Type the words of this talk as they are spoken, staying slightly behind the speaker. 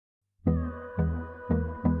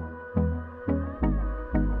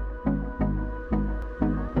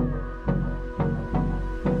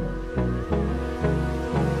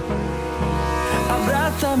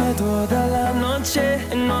Dame toda la noche,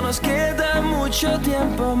 no nos queda mucho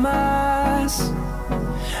tiempo más.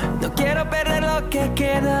 No quiero perder lo que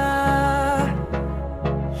queda.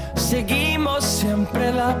 Seguimos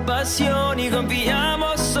siempre la pasión y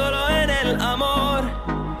confiamos solo en el amor.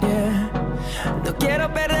 Yeah. No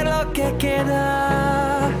quiero perder lo que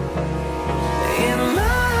queda. Y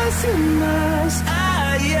más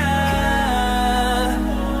allá,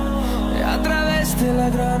 a través de la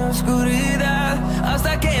gran oscuridad,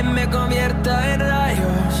 hasta que me convierta en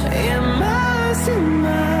rayos. Y más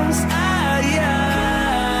allá,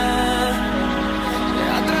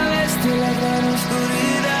 a través de la gran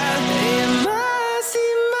oscuridad, y más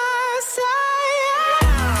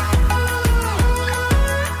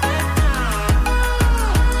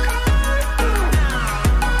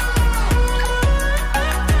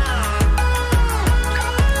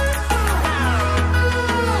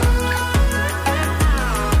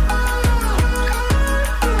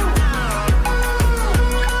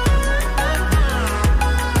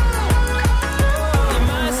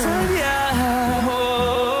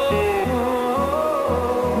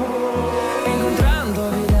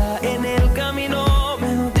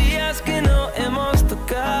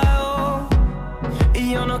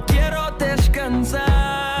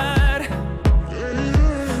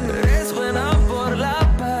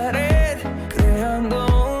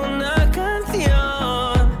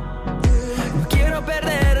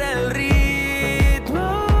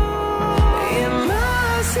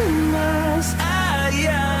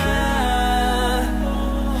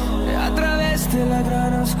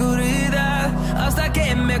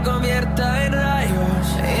convierta en rayos.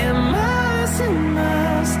 Y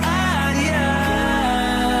más allá,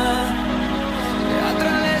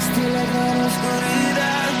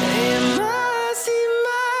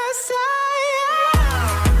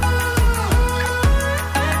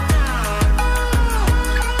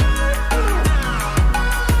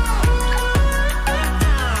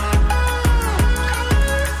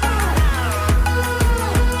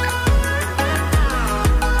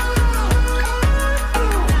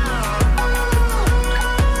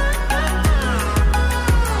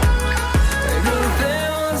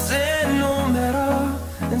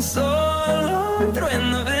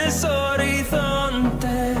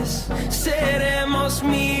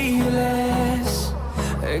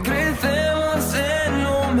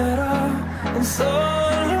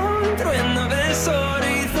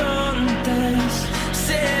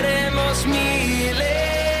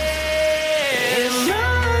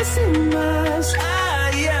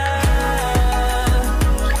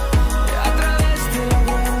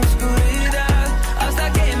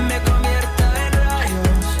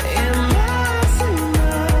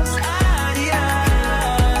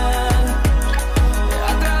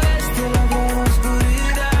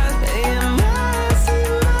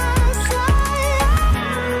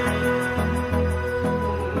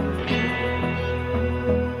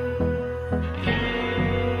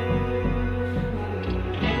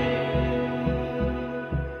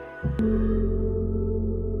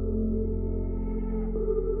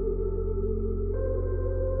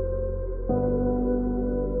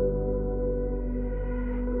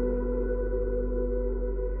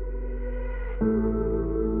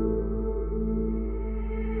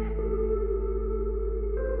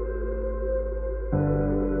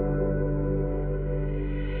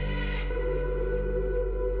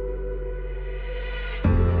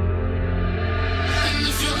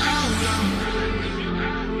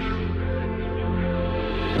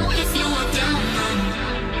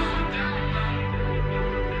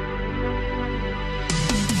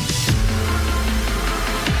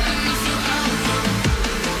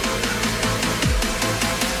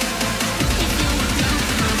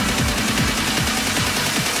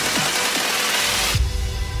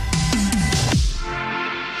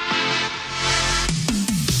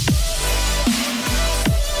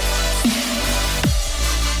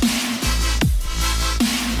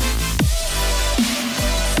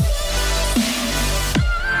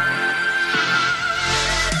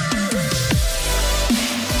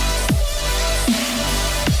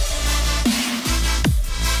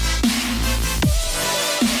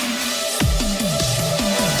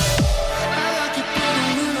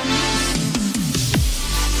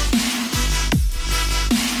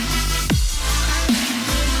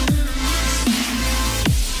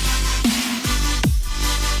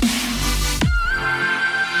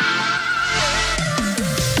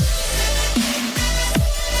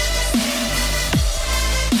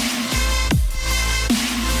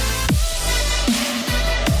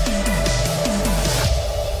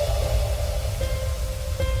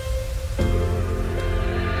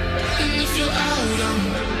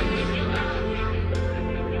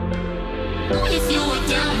 If you were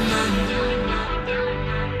down, man.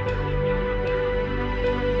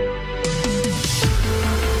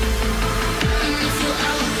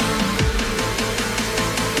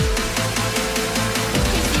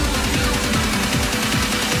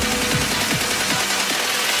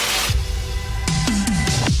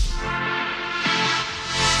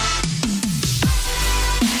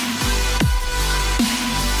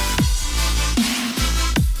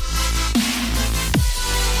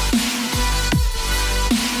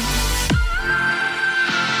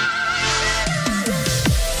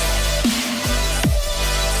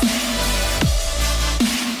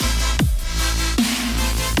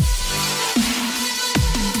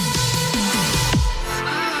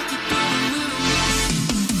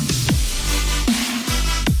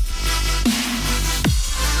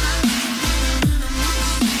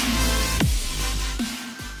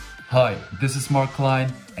 Hi, this is Mark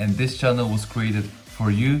Klein, and this channel was created for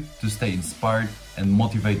you to stay inspired and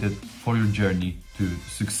motivated for your journey to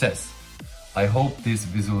success. I hope these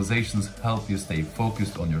visualizations help you stay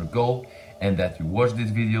focused on your goal and that you watch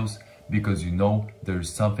these videos because you know there is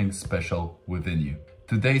something special within you.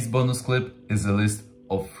 Today's bonus clip is a list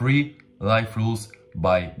of 3 life rules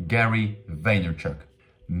by Gary Vaynerchuk.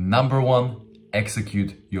 Number 1,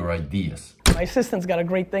 execute your ideas. My assistant's got a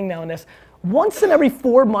great thing now in this. Once in every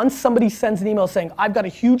 4 months, somebody sends an email saying, I've got a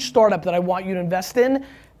huge startup that I want you to invest in,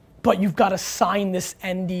 but you've got to sign this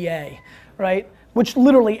NDA, right? Which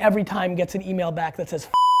literally every time gets an email back that says,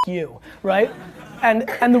 F you, right?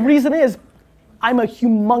 And the reason is, I'm a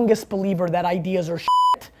humongous believer that ideas are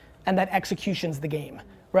shit and that execution's the game,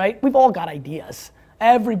 right? We've all got ideas.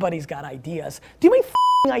 Everybody's got ideas. Do you know how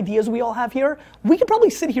many ideas we all have here? We could probably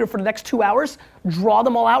sit here for the next 2 hours, draw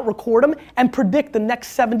them all out, record them, and predict the next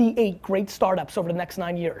 78 great startups over the next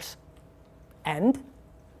 9 years. And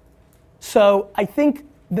so I think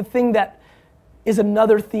the thing that is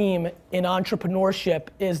another theme in entrepreneurship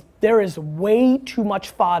is there is way too much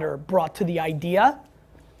fodder brought to the idea.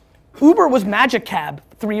 Uber was Magic Cab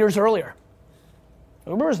 3 years earlier.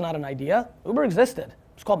 Uber is not an idea. Uber existed.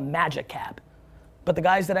 It's called Magic Cab. But the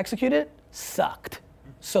guys that executed it sucked.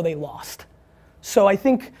 So they lost. So I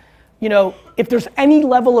think, you know, if there's any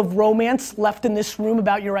level of romance left in this room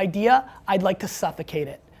about your idea, I'd like to suffocate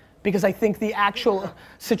it. Because I think the actual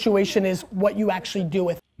situation is what you actually do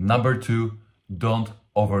with it. Number 2, don't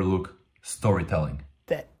overlook storytelling.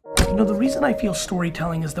 You know, the reason I feel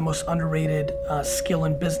storytelling is the most underrated skill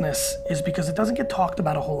in business is because it doesn't get talked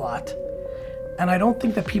about a whole lot. And I don't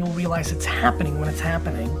think that people realize it's happening when it's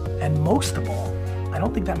happening. And most of all, I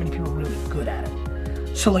don't think that many people are really good at it.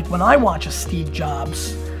 So like when I watch a Steve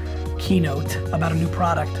Jobs keynote about a new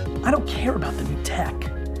product, I don't care about the new tech.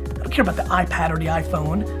 I don't care about the iPad or the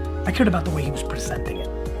iPhone. I cared about the way he was presenting it.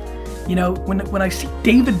 You know, when I see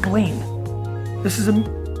David Blaine, this is a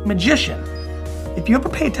magician. If you ever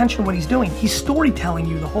pay attention to what he's doing, he's storytelling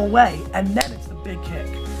you the whole way, and then it's the big kick.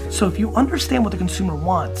 So if you understand what the consumer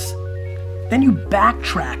wants, then you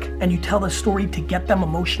backtrack and you tell the story to get them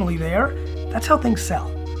emotionally there. That's how things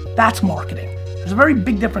sell. That's marketing. There's a very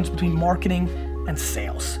big difference between marketing and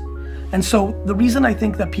sales. And so the reason I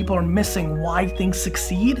think that people are missing why things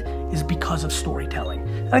succeed is because of storytelling.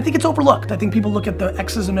 And I think it's overlooked. I think people look at the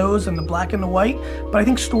X's and O's and the black and the white, but I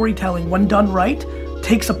think storytelling, when done right,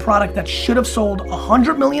 takes a product that should have sold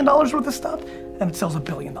 $100 million worth of stuff and it sells $1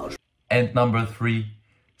 billion. And number 3,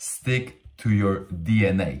 stick to your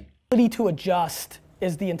DNA. Ability to adjust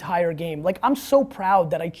is the entire game. Like, I'm so proud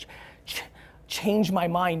that I change my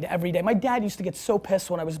mind every day. My dad used to get so pissed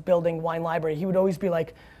when I was building Wine Library. He would always be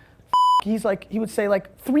like, he would say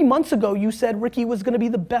like, 3 months ago you said Ricky was gonna be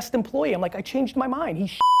the best employee. I'm like, I changed my mind. He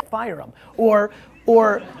fire him. Or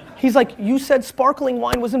he's like, you said sparkling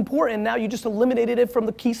wine was important, now you just eliminated it from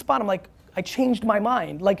the key spot. I'm like, I changed my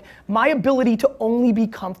mind. Like, my ability to only be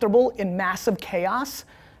comfortable in massive chaos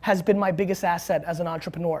has been my biggest asset as an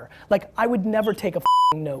entrepreneur. Like, I would never take a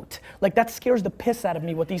note. Like, that scares the piss out of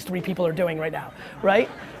me what these 3 people are doing right now, right?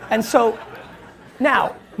 And so,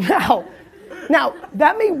 now,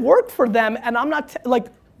 that may work for them, and I'm not, like,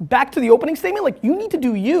 back to the opening statement, like, you need to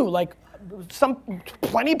do you. Like,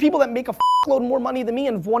 plenty of people that make a load more money than me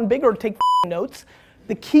and have won bigger take notes.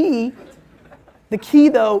 The key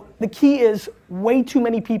is way too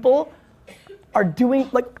many people are doing,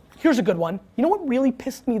 like, here's a good one. You know what really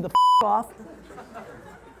pissed me the off?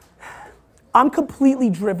 I'm completely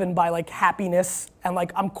driven by like happiness and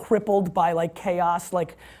like I'm crippled by like chaos.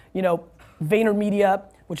 Like, you know, VaynerMedia,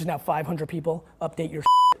 which is now 500 people, update your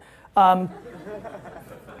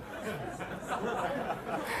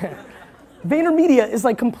VaynerMedia is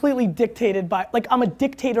like completely dictated by, like I'm a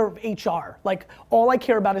dictator of HR. Like all I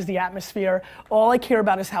care about is the atmosphere. All I care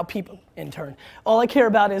about is how people, all I care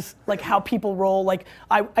about is like how people roll. Like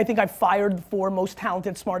I think I fired the 4 most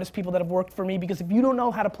talented, smartest people that have worked for me, because if you don't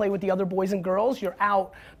know how to play with the other boys and girls, you're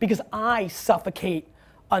out, because I suffocate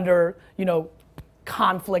under, you know,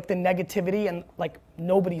 conflict and negativity, and like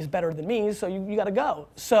nobody's better than me, so you gotta go.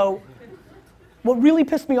 So what really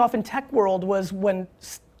pissed me off in tech world was when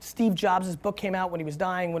Steve Jobs' book came out, when he was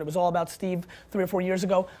dying, when it was all about Steve 3 or 4 years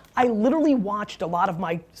ago. I literally watched a lot of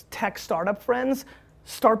my tech startup friends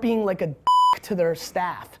start being like a dick to their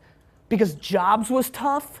staff. Because Jobs was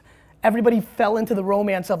tough, everybody fell into the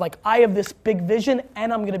romance of like, I have this big vision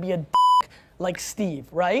and I'm gonna be a dick like Steve,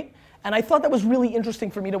 right? And I thought that was really interesting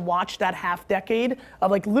for me to watch that half decade of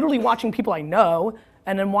like literally watching people I know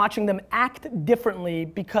and then watching them act differently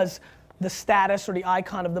because the status or the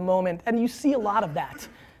icon of the moment, and you see a lot of that.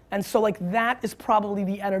 And so like that is probably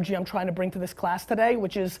the energy I'm trying to bring to this class today,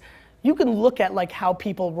 which is you can look at like how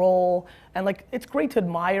people roll, and like it's great to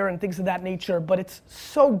admire and things of that nature, but it's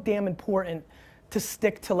so damn important to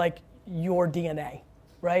stick to like your DNA,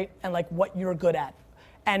 right? And like what you're good at.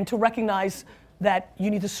 And to recognize that you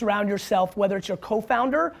need to surround yourself, whether it's your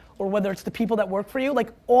co-founder or whether it's the people that work for you.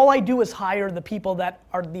 Like all I do is hire the people that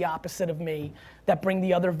are the opposite of me, that bring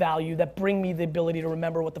the other value, that bring me the ability to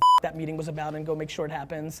remember what the that meeting was about and go make sure it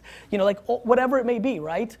happens. You know, like whatever it may be,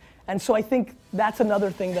 right? And so I think that's another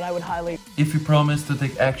thing that I would highlight. If you promise to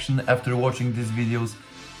take action after watching these videos,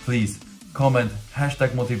 please comment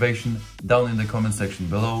 #motivation down in the comment section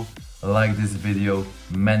below, like this video,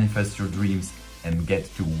 manifest your dreams, and get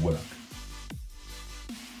to work.